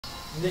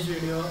In this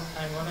video,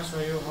 I am going to show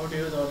you how to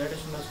use our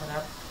latest Windows Phone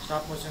app,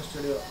 Stop Motion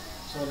Studio.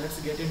 So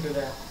let's get into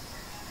the app.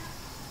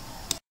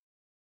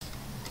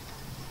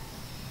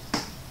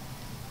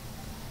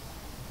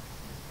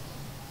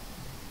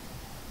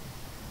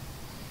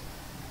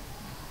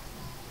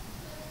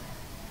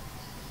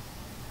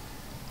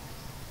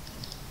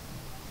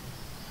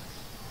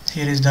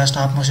 Here is the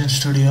Stop Motion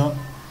Studio.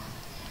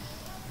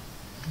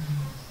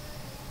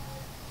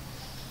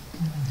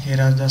 Here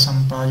are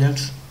some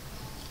projects.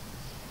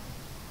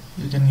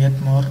 You can get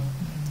more.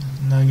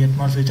 Get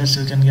more features.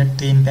 You can get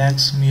theme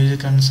packs,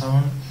 music and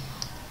sound.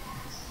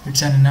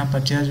 It's an in-app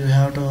purchase. You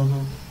have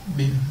to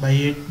buy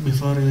it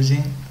before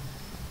using.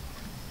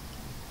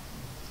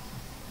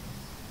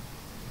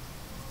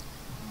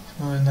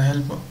 So in the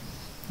help,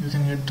 you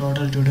can get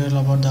total tutorial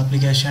about the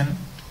application,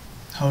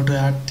 how to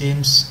add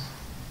themes,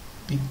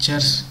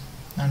 pictures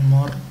and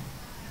more.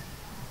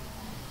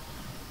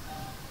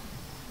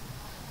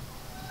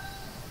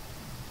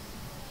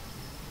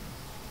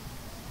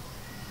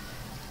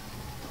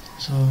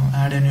 So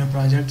add a new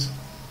project.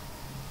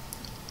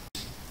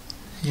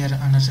 Here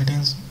under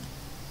settings,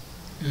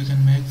 you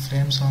can make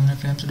frames. How many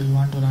frames do you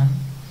want to run?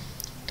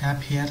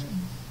 Tap here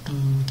to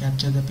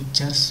capture the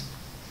pictures.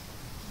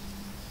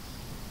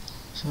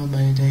 So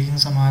by taking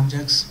some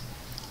objects,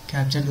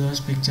 capture those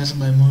pictures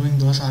by moving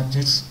those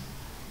objects.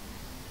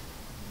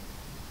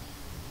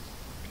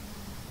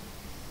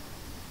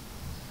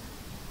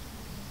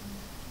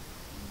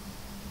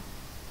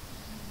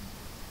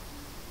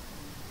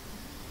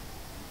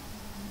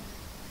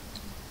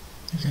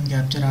 You can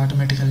capture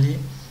automatically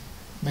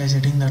by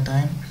setting the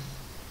time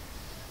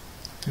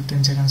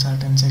 15 seconds or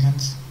 10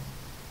 seconds.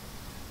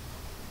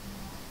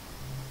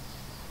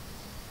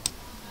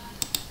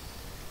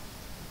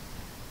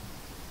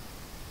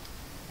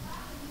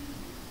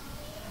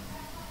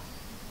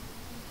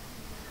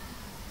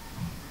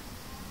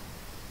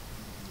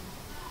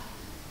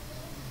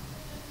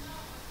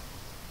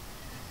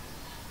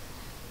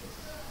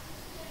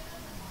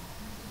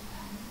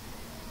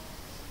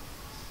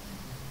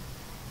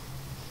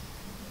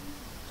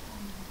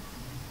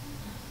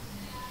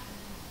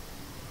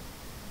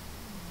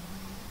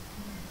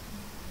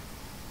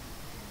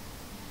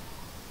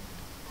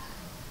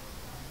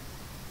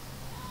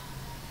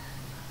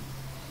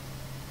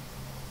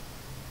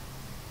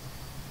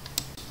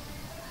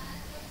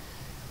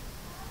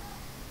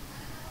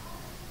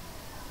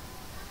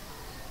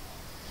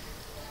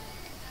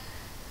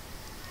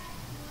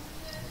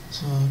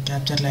 So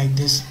capture like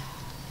this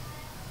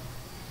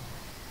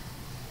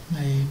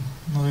by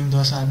moving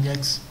those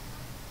objects.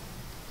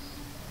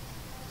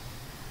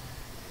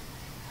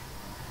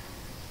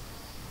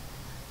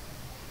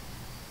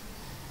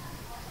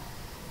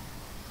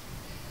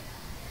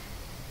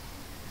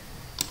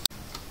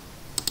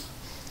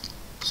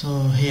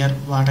 So here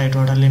what I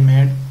totally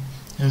made,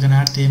 you can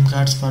add theme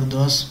cards for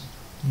those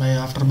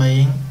after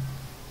buying.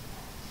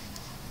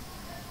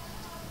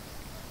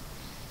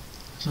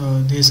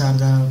 So these are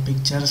the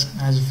pictures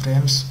as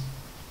frames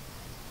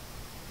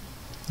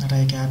that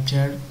I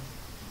captured.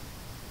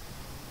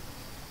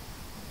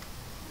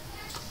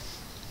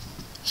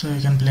 So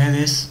you can play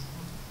this.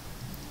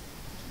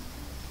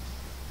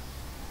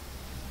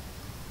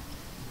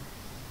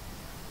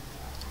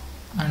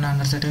 And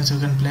under settings you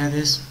can play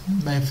this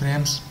by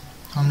frames.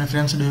 How many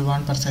frames do you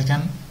want per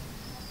second?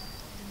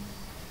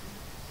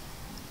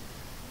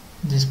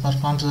 This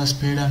performs the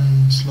speed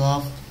and slow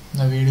of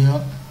the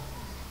video.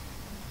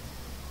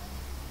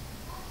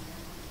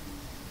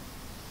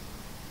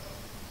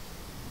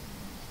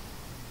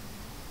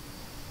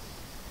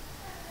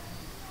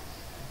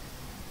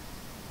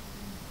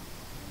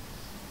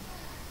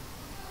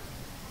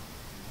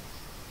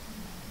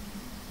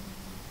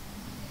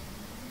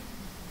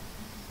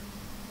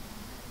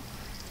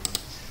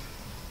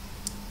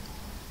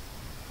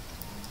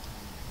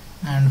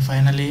 And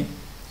finally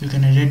you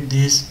can edit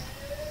this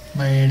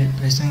by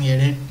pressing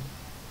edit.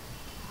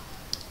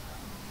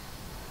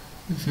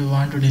 If you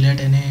want to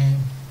delete any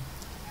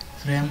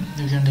frame,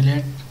 you can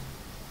delete.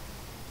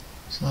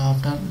 So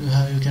after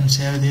you can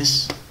save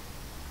this.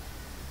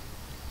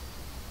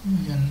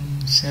 You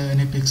can save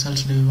any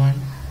pixels do you want.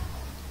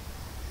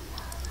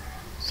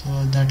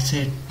 So that's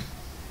it.